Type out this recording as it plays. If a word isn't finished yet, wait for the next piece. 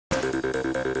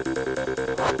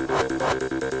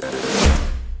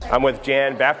I'm with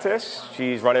Jan Baptist.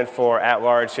 She's running for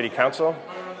at-large City Council.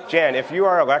 Jan, if you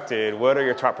are elected, what are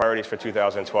your top priorities for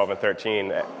 2012 and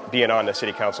 13 being on the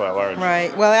City Council at large?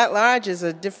 Right. Well, at large is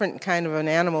a different kind of an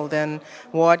animal than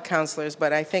ward councilors,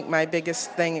 but I think my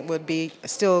biggest thing would be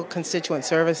still constituent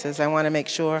services. I want to make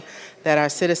sure that our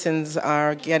citizens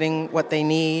are getting what they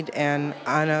need and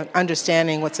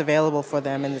understanding what's available for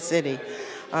them in the city.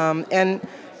 And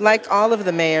like all of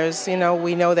the mayors,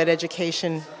 we know that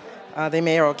education, the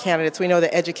mayoral candidates, we know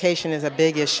that education is a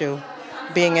big issue.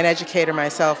 Being an educator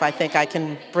myself, I think I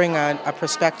can bring a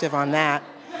perspective on that.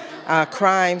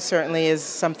 Crime certainly is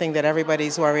something that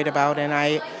everybody's worried about, and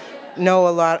I know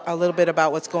a little bit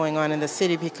about what's going on in the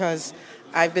city because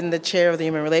I've been the chair of the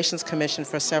Human Relations Commission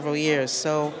for several years.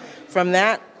 So from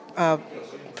that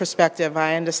perspective,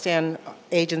 I understand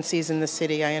agencies in the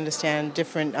city. I understand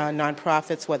different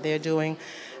nonprofits, what they're doing.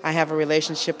 I have a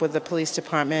relationship with the police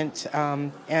department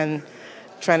and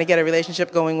trying to get a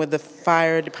relationship going with the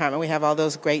fire department. We have all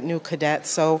those great new cadets.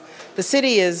 So the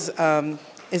city is a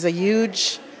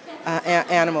huge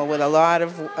animal with a lot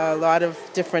of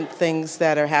different things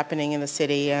that are happening in the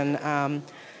city. And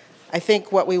I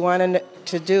think what we wanted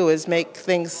to do is make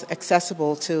things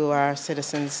accessible to our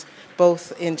citizens,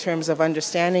 both in terms of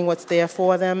understanding what's there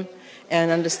for them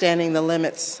and understanding the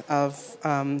limits of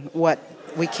what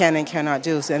we can and cannot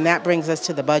do. And that brings us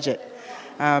to the budget.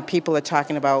 People are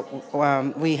talking about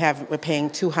we're paying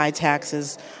too high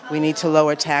taxes. We need to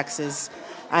lower taxes.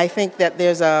 I think that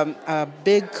there's a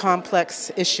big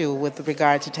complex issue with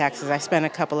regard to taxes. I spent a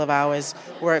couple of hours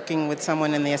working with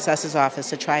someone in the assessor's office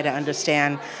to try to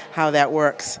understand how that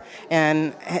works.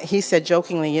 And he said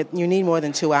jokingly, you need more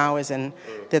than 2 hours, and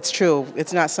that's true.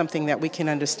 It's not something that we can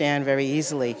understand very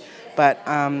easily. But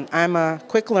I'm a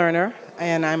quick learner,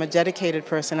 and I'm a dedicated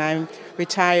person. I'm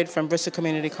retired from Bristol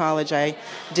Community College. I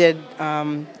did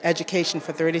education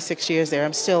for 36 years there.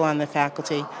 I'm still on the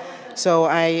faculty. So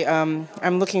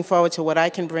I'm looking forward to what I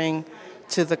can bring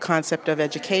to the concept of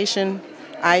education.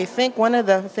 I think one of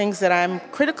the things that I'm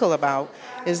critical about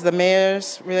is the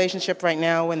mayor's relationship right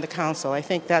now with the council. I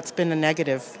think that's been a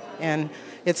negative, and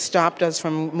it's stopped us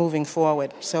from moving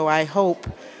forward. So I hope,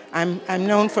 I'm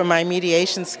known for my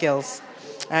mediation skills.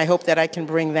 I hope that I can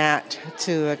bring that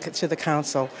to the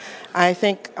council. I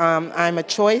think I'm a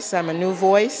choice. I'm a new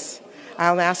voice.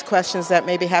 I'll ask questions that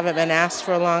maybe haven't been asked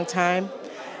for a long time.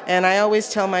 And I always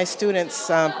tell my students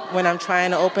when I'm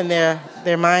trying to open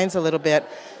their minds a little bit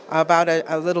about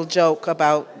a little joke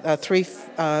about three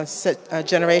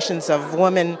generations of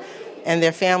women and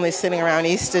their families sitting around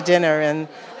Easter dinner, and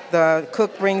the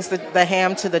cook brings the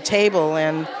ham to the table,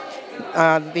 and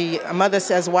the mother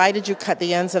says, "Why did you cut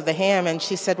the ends of the ham?" And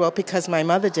she said, "Well, because my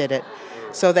mother did it."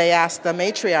 So they asked the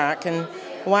matriarch, and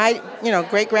why,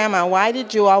 great-grandma, why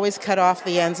did you always cut off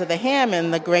the ends of the ham?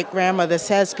 And the great-grandmother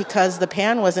says, because the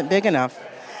pan wasn't big enough.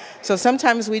 So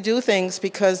sometimes we do things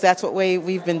because that's what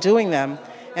we've been doing them.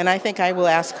 And I think I will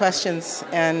ask questions,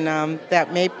 and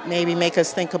that maybe make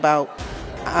us think about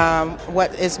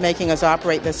what is making us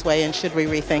operate this way, and should we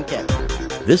rethink it.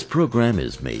 This program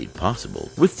is made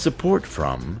possible with support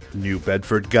from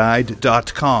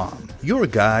NewBedfordGuide.com, your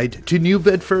guide to New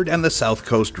Bedford and the South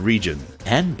Coast region.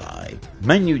 And by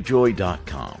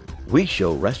MenuJoy.com. We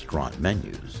show restaurant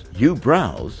menus. You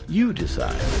browse, you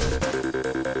decide.